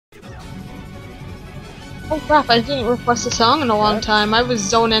Oh crap, I didn't request a song in a long time. I was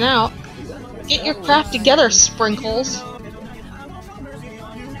zoning out. Get your crap together, Sprinkles.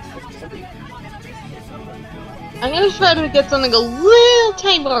 I'm gonna try to get something a little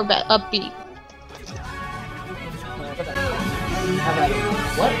tiny more upbeat.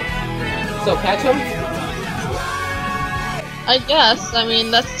 What? So catch him? I guess. I mean,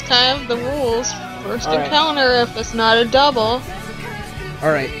 that's kind of the rules. First encounter if it's not a double.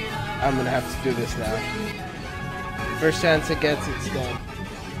 Alright, I'm gonna have to do this now. First chance it gets, it's done.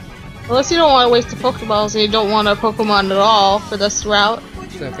 Unless you don't want to waste the Pokeballs and you don't want a Pokemon at all for this route.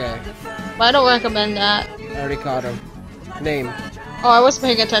 It's okay. But I don't recommend that. I already caught him. Name. Oh, I wasn't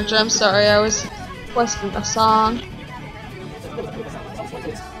paying attention. I'm sorry. I was requesting a song.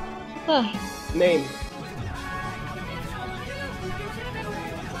 Name.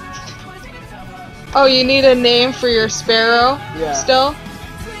 Oh, you need a name for your Sparrow? Yeah. Still?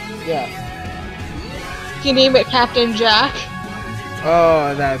 Yeah. Can you name it Captain Jack?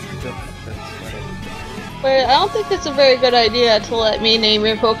 Oh, that's funny. But I don't think it's a very good idea to let me name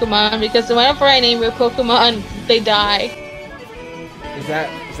your Pokemon because whenever I name your Pokemon, they die. Is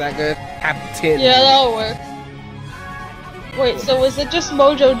that good? Captain. Yeah, that'll work. Wait, so was it just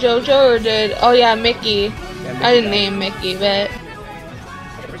Mojo Jojo or did... Oh yeah, Mickey. Yeah, I didn't name Mickey, but...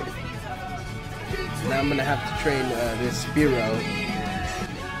 Now I'm gonna have to train this Spearow.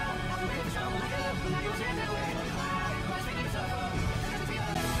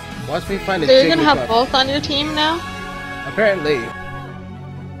 Watch me find a So you're gonna have Jigglypuff. both on your team now? Apparently.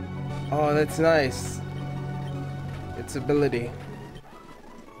 Oh, that's nice. Its ability.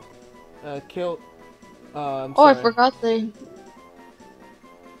 Kill. I'm Oh, I sorry. forgot they...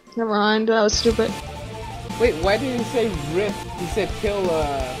 Never mind, that was stupid. Wait, why did he say rip? He said kill,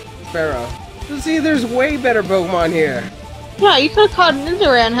 Sparrow. So see, there's way better Pokemon here. Yeah, you could've caught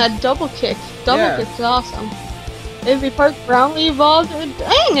Nidoran and had Double Kick. Double Kick's awesome. If you part groundly evolved,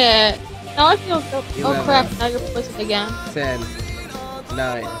 dang it! Now I feel so... Oh crap, now you're pushing again. 10,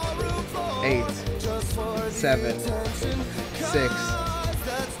 9, 8, 7, 6.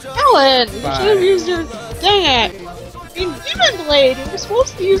 Ellen! You 5. should've used your... Dang it! In Demon Blade, you were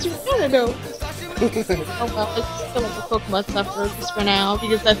supposed to use your antidote. Oh well, it's still like a Pokemon sufferer just for now,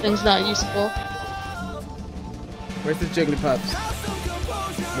 because that thing's not useful. Where's the Jigglypuffs?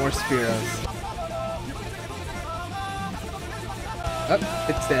 More Spearows. Oh,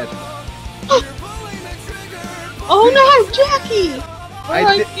 it's dead. Oh no, Jackie!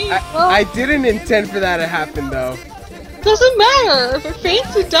 I didn't intend for that to happen though. Doesn't matter! If it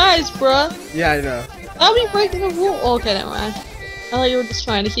faints, it dies, bruh! Yeah, I know. That'll be breaking the rule. Okay, never mind. I thought you were just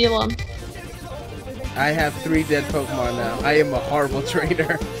trying to heal him. I have 3 dead Pokemon now. I am a horrible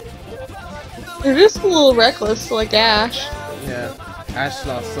trainer. You're just a little reckless, like Ash. Yeah, Ash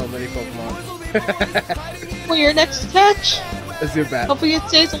lost so many Pokemon. For your next catch, A Zubat. hopefully it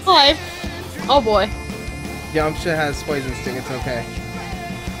stays alive. Oh boy. Yamcha has Poison Sting, it's okay.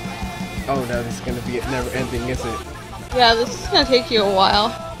 Oh no, this is gonna be never ending, is it? Yeah, this is gonna take you a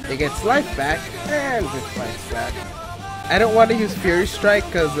while. It gets life back, and gets life back. I don't want to use Fury Strike,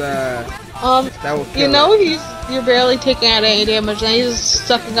 cause, that will kill you know it. you're barely taking out any damage, and he's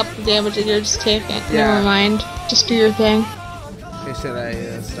sucking up the damage that you're just taking. Yeah. Never mind. Just do your thing. Okay, should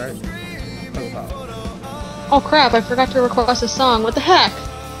I, start? Oh crap, I forgot to request a song. What the heck?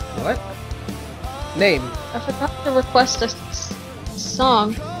 What? Name. I forgot to request a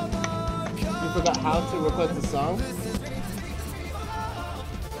song. You forgot how to request a song?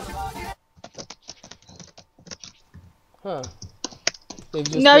 Huh.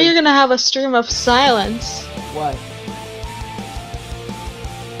 Now you're gonna have a stream of silence. What?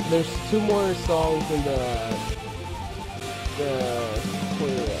 There's 2 more songs in the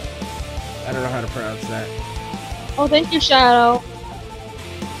I don't know how to pronounce that. Oh, thank you, Shadow.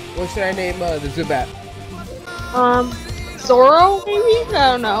 What should I name the Zubat? Zoro, maybe?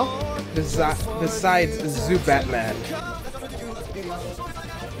 I don't know. Besides Zubatman.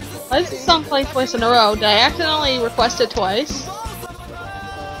 Why is this song playing twice in a row? Did I accidentally request it twice?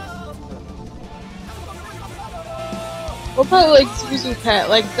 What about like Zuzu Pet,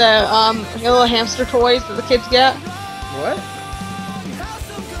 like the little hamster toys that the kids get? What?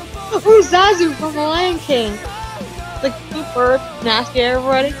 Ooh, Zazu from the Lion King. The cute bird, nasty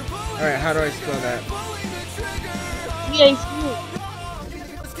everybody. Alright, how do I spell that? Z-A-Z-U.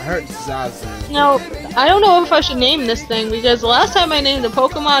 I heard Zazu. Now, I don't know if I should name this thing because the last time I named a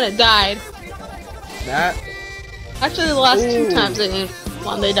Pokemon, it died. That? Actually, the last 2 times I named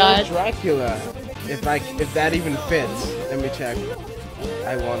one, they died. Dracula. If that even fits. Let me check.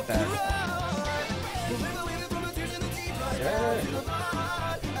 I want that.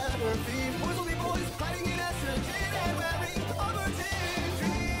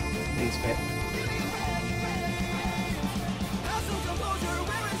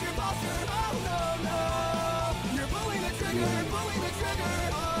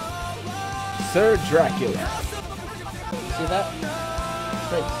 Sir Dracula. See that?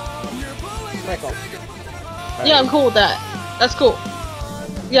 Strike off. Yeah, I'm cool with that. That's cool.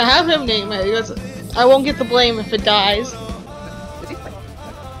 Yeah, have him name it. Because I won't get the blame if it dies.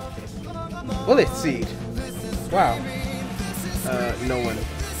 Bullet seed. Wow. No one.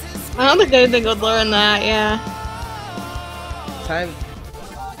 I don't think anything would learn that, yeah. Time.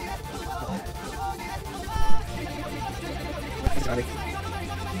 Sorry.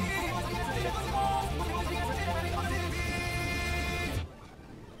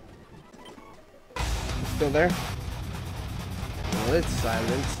 Still there? Well, it's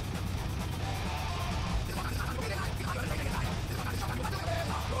silent.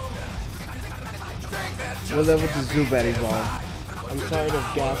 What level does Zubat evolve? I'm tired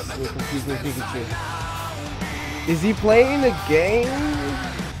of ghastly confusing Pikachu. Is he playing a game?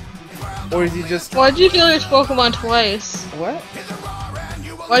 Or is he just... Why'd you heal your Pokemon twice? What?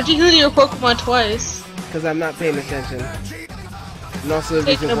 Why'd you heal your Pokemon twice? Because I'm not paying attention. And also the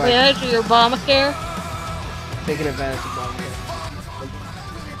Taking reason why... advantage of your Obamacare? Taking advantage of Obamacare.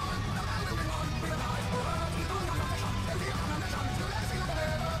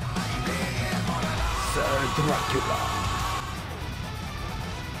 Sir Dracula.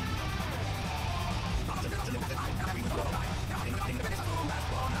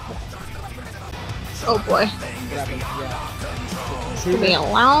 Oh boy. It's gonna be a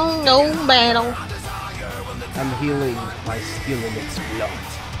long, no battle. I'm healing by stealing its blood.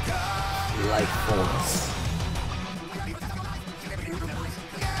 Life force.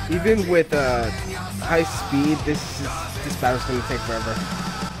 Even with high speed, this battle's gonna take forever.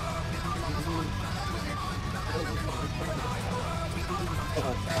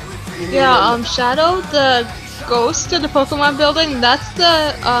 Yeah, Shadow, the ghost of the Pokemon building, that's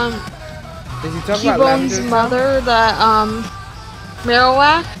the, Is he talking about Keybone's Lavender mother, the,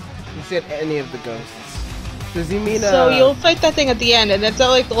 Marowak. He said any of the ghosts. Does he mean, So you'll fight that thing at the end, and it's at,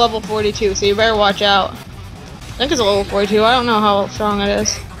 like, level 42, so you better watch out. I think it's a level 42, I don't know how strong it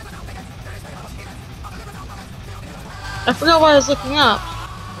is. I forgot what I was looking up.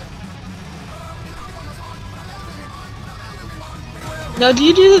 Now, do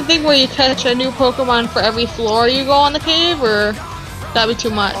you do the thing where you catch a new Pokemon for every floor you go on the cave, or that'd be too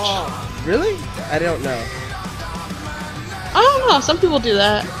much? Oh, really? I don't know. I don't know, some people do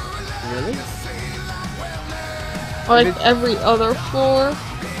that. Really? Or like every other floor.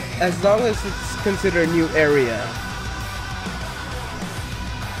 As long as it's considered a new area,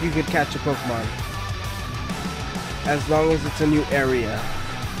 you could catch a Pokemon. As long as it's a new area.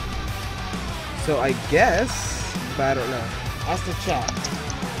 So I guess, but I don't know. Ask the chat.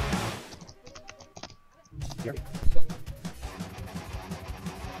 Here.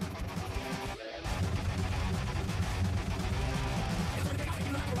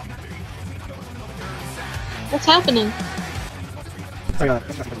 What's happening?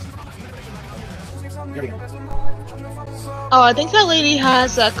 Oh, I think that lady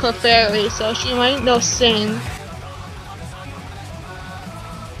has a Clefairy, so she might know Sing.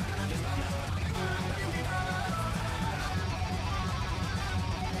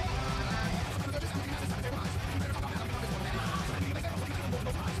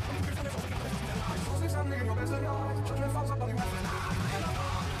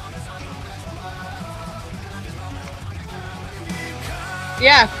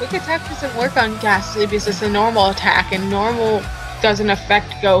 Yeah, quick attack doesn't work on Ghastly because it's a normal attack, and normal doesn't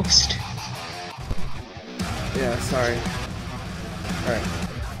affect Ghost. Yeah, sorry. Alright.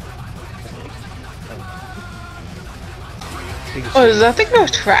 Oh, does that thing go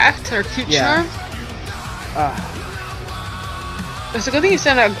tracked or cute charm? It's a good thing you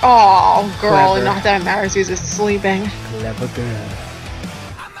sent a. Oh, girl, Clever. not that it matters because it's sleeping. Clever girl.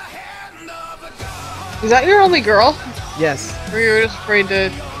 Is that your only girl? Yes. Or you were just afraid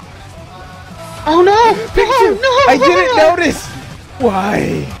to. Oh no! Pikachu! No! I didn't notice!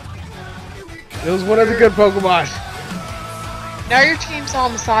 Why? It was one of the good Pokemon. Now your team's all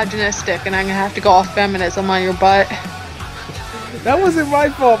misogynistic, and I'm gonna have to go off feminism on your butt. That wasn't my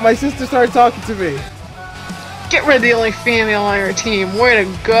fault. My sister started talking to me. Get rid of the only female on your team. Way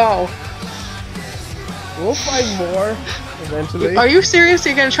to go! We'll find more eventually. Are you serious?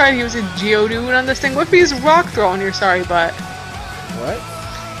 You're gonna try to use a Geodude on this thing? What if he's rock throwing your sorry butt? What?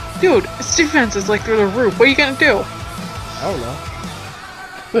 Dude, its defense is like through the roof. What are you gonna do? I don't know.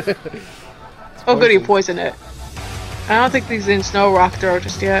 Oh good, he poisoned it. I don't think these things know rock throw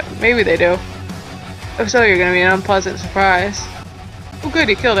just yet. Maybe they do. If so, you're gonna be an unpleasant surprise. Oh good,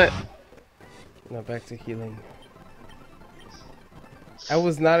 he killed it. Now back to healing. I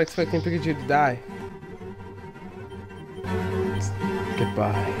was not expecting Pikachu to die.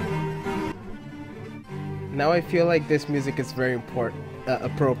 Goodbye. Now I feel like this music is very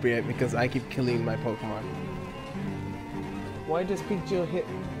appropriate because I keep killing my Pokemon. Why does Pikachu hit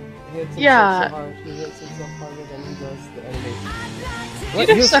himself so hard? He hits himself harder than he does the enemies.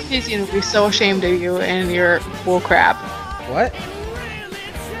 Peter Sarkeesian would be so ashamed of you and your bull crap. What?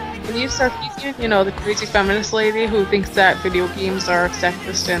 Peter Sarkeesian, you know, the crazy feminist lady who thinks that video games are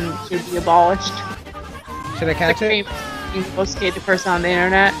sexist and should be abolished. Should I catch it? The most hated person on the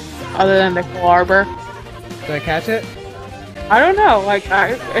internet, other than Nicole Arbor. Should I catch it? I don't know. Like,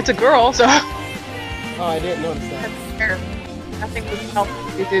 it's a girl, so. Oh, I didn't notice that. Nothing would help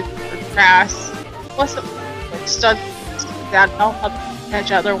you did the grass. Plus, like stud that help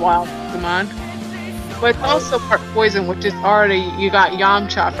catch other wild Pokemon. But it's also part poison, which is already you got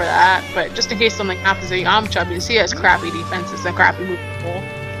Yamcha for that. But just in case something happens to Yamcha, because he has crappy defenses and crappy movement.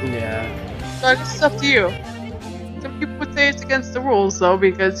 Yeah. So I guess it's up to you. Some people would say it's against the rules though,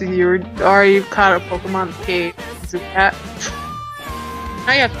 because you're already caught a Pokemon in the cave. Zubat.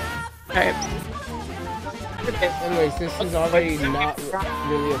 Now you have types. Anyways, this is already not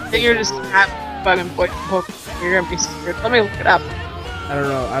really a thing. Then you're just bugging Pokemon. You're gonna be scared. Let me look it up. I don't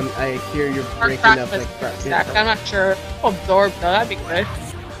know. I hear you're breaking up like crap. I'm not sure. Absorb though. That'd be good.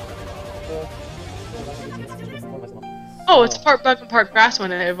 Oh, it's part bug and part grass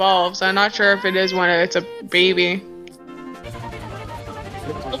when it evolves. I'm not sure if it is when it's a baby.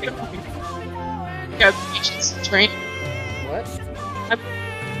 Yeah, patience training. What?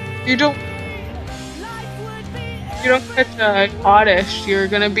 You don't catch a Oddish, you're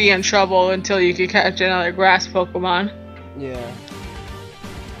gonna be in trouble until you can catch another grass Pokemon. Yeah.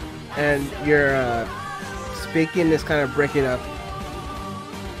 And your speaking is kind of breaking up.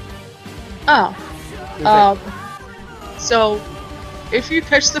 Oh. So if you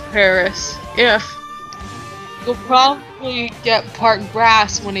catch the Paris, you'll probably get part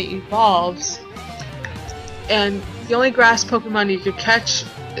grass when it evolves. And the only grass Pokemon you could catch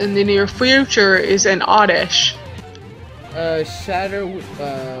in the near future is an Oddish. Shadow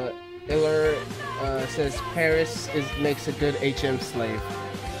Iller says Paris makes a good HM slave.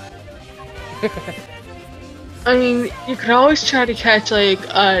 I mean, you could always try to catch like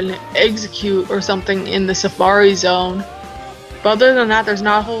an Execute or something in the Safari Zone. But other than that, there's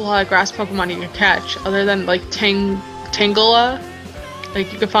not a whole lot of grass Pokemon you can catch, other than like Tangela.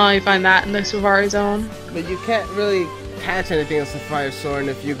 Like you can finally find that in the Safari Zone. But you can't really catch anything else with Fire Sword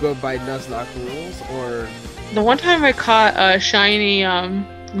if you go by Nuzlocke rules, or... The one time I caught a shiny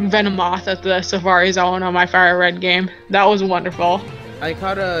Venomoth at the Safari Zone on my Fire Red game. That was wonderful. I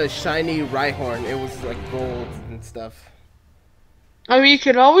caught a shiny Rhyhorn. It was like gold and stuff. I mean, you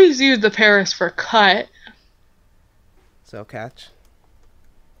could always use the Paris for cut. So catch?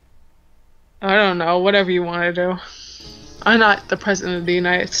 I don't know, whatever you want to do. I'm not the President of the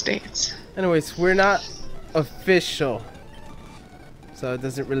United States. Anyways, we're not official, so it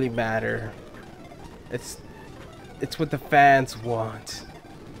doesn't really matter. It's what the fans want.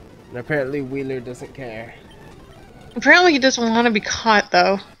 And apparently Wheeler doesn't care. Apparently he doesn't want to be caught,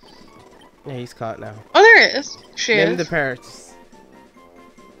 though. Yeah, he's caught now. Oh, there it is. She Name is. the parrots.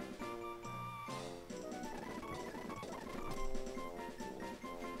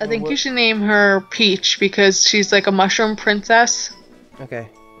 I think you should name her Peach, because she's like a mushroom princess. Okay.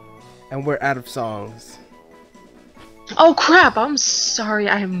 And we're out of songs. Oh crap, I'm sorry,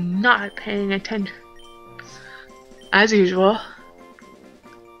 I am not paying attention. As usual.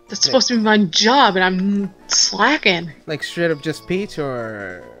 That's supposed to be my job, and I'm slacking. Like straight up just Peach,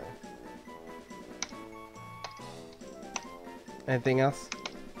 or... anything else?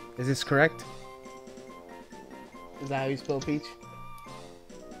 Is this correct? Is that how you spell Peach?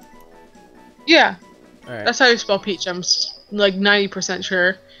 Yeah. Alright. That's how you spell Peach, I'm like 90%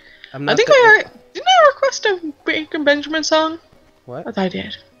 sure. I think didn't I request a Bacon Benjamin song? What? I thought I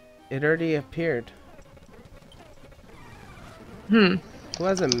did. It already appeared. Who Who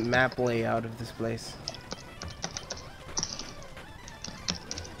has a map layout of this place?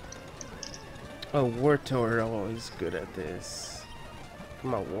 Oh, War Turtle is good at this.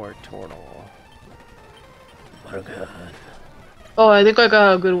 Come on, War Turtle. What a god. Oh, I think I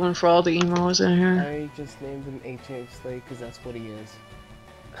got a good one for all the emos in here. I just named him HM Slay because that's what he is.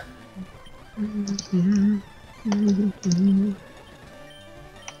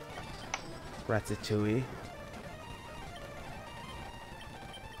 Ratatouille.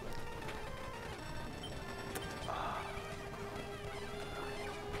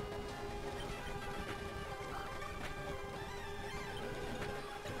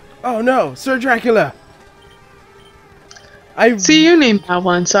 Oh no, Sir Dracula! I See, you named that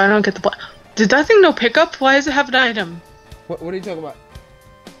one, so I don't get the. Did that thing no pickup? Why does it have an item? What are you talking about?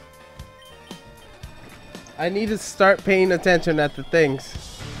 I need to start paying attention at the things.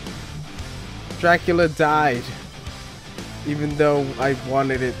 Dracula died. Even though I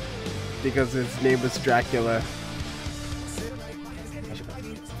wanted it because his name was Dracula.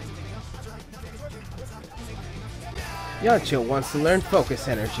 Yoncho wants to learn focus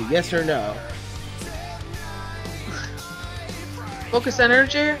energy, yes or no? Focus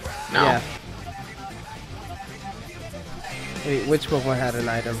energy? No. Yeah. Wait, which Pokemon had an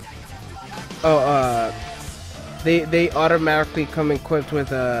item? Oh, they automatically come equipped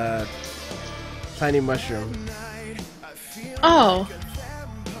with a tiny mushroom. Oh.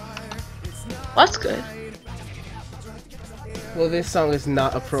 That's good. Well, this song is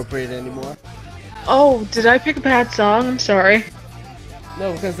not appropriate anymore. Oh, did I pick a bad song? I'm sorry.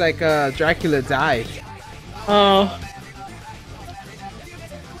 No, because like Dracula died. Oh.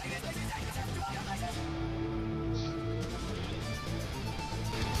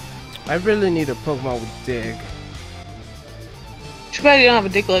 I really need a Pokemon with Dig. Too bad you don't have a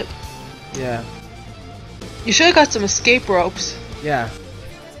Diglett. Yeah. You should have got some escape ropes. Yeah.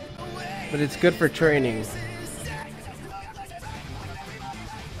 But it's good for training.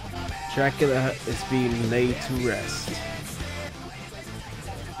 Dracula is being laid to rest.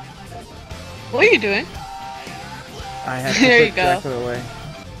 What are you doing? I have to There you put go. Dracula away.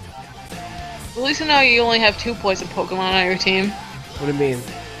 At least now you only have 2 poison Pokemon on your team. What do you mean?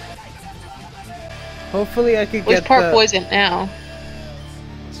 Hopefully I could Which get part the... poison now?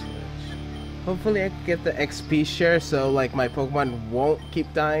 Hopefully I could get the XP share so like my Pokemon won't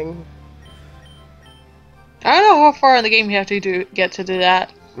keep dying. I don't know how far in the game you have to get to do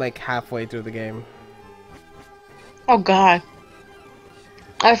that. Like halfway through the game. Oh god.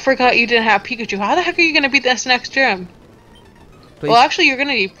 I forgot you didn't have Pikachu. How the heck are you gonna beat this next gym? Please? Well, actually, you're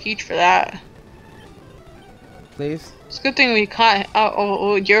gonna need Peach for that. Please? It's a good thing we caught.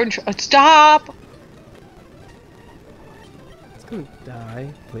 Oh, you're in stop! It's gonna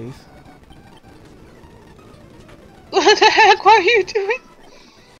die, please. What the heck? What are you doing?